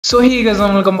So hey guys,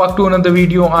 and welcome back to another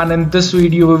video, and in this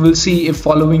video we will see if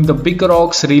following the big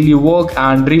rocks really work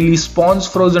and really spawns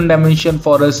frozen dimension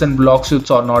for us in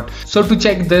Bloxfruits or not. So to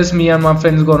check this, me and my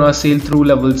friends gonna sail through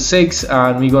level 6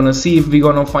 and we're gonna see if we're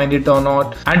gonna find it or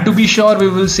not. And to be sure, we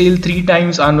will sail 3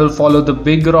 times and we'll follow the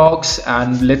big rocks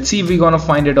and let's see if we're gonna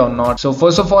find it or not. So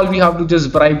first of all, we have to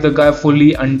just bribe the guy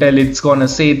fully until it's gonna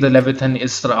say the Leviathan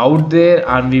is out there,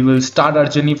 and we will start our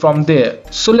journey from there.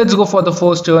 So let's go for the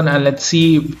first turn and let's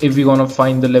see if we're gonna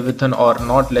find the Leviathan or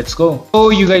not. Let's go. So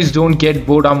you guys don't get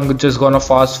bored, I'm just gonna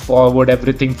fast forward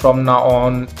everything from now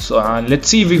on. So let's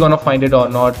see if we're gonna find it or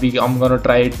not. I'm gonna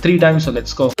try it 3 times, so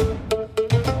let's go.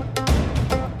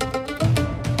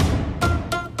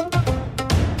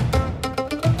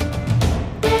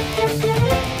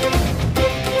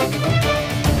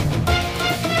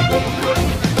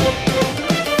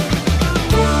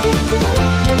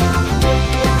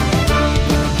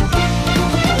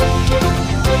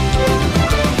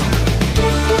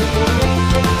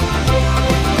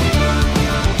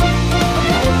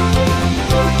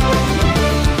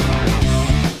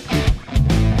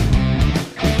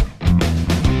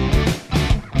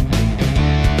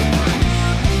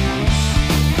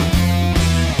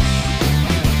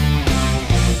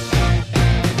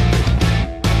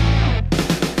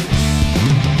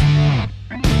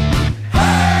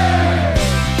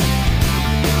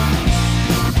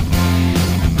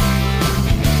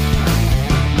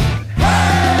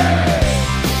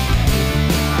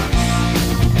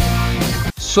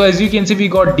 So as you can see, we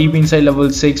got deep inside level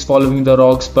 6 following the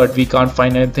rocks, but we can't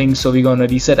find anything, so we're gonna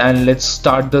reset and let's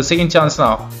start the second chance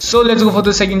now. So let's go for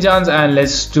the second chance and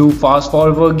let's do fast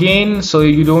forward again so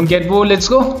you don't get bored. Let's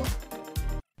go.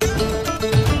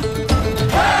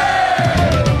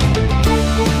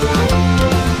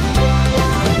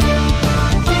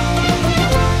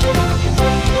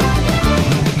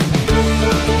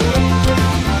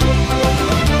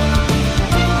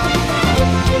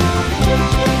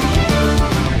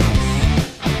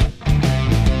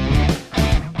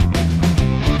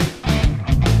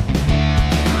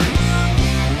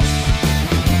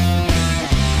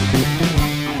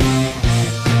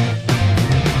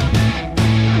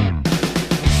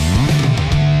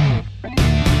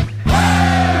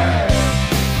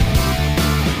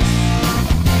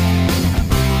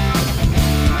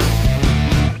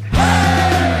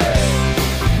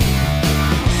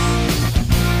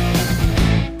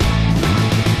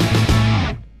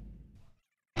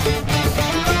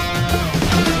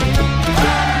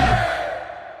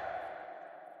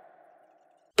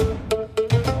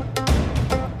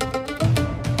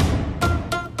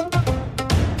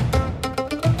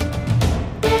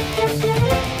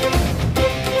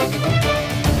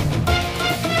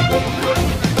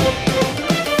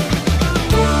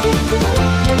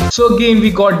 So again, we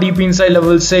got deep inside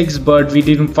level 6, but we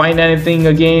didn't find anything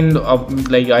again.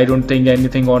 I don't think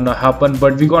anything gonna happen,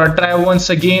 but we're gonna try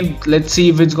once again. Let's see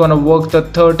if it's gonna work the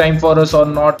third time for us or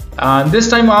not. And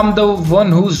this time I'm the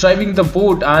one who's driving the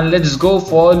boat, and let's go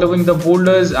following the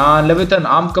boulders. And Leviathan,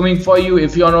 I'm coming for you.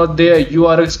 If you're not there, you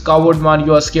are a coward, man.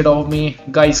 You are scared of me.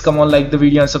 Guys, come on, like the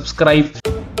video and subscribe.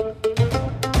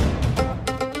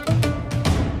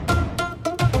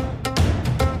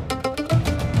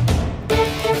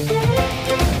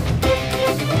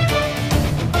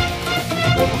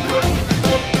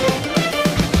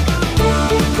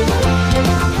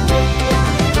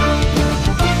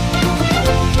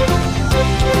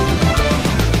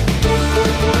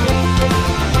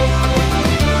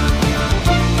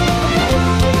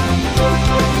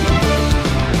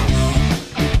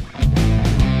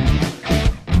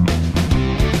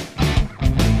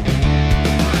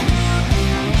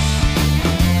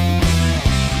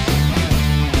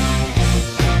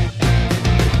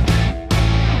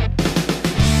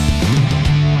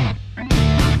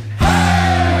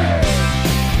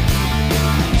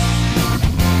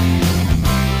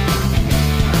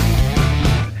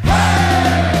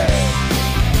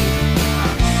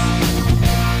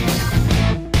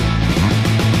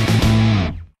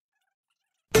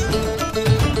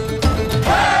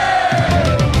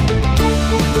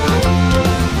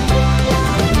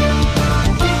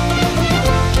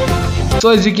 So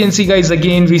as you can see guys,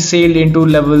 again we sailed into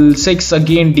level 6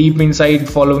 again deep inside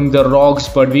following the rocks,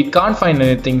 but we can't find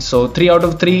anything. So 3 out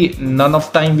of 3, none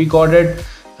of time we got it.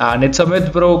 And it's a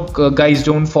myth, bro. Guys,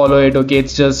 don't follow it, okay?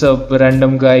 It's just a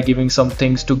random guy giving some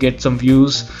things to get some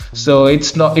views. So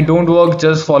it don't work.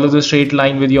 Just follow the straight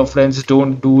line with your friends.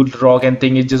 Don't do rock and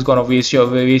thing. It's just gonna waste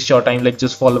your time, like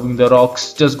just following the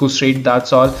rocks. Just go straight,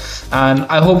 that's all. And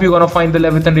I hope you're gonna find the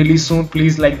Leviathan really soon.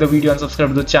 Please like the video and subscribe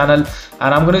to the channel,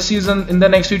 and I'm gonna see you in the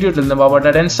next video. Till then, bye bye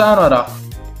and sayonara.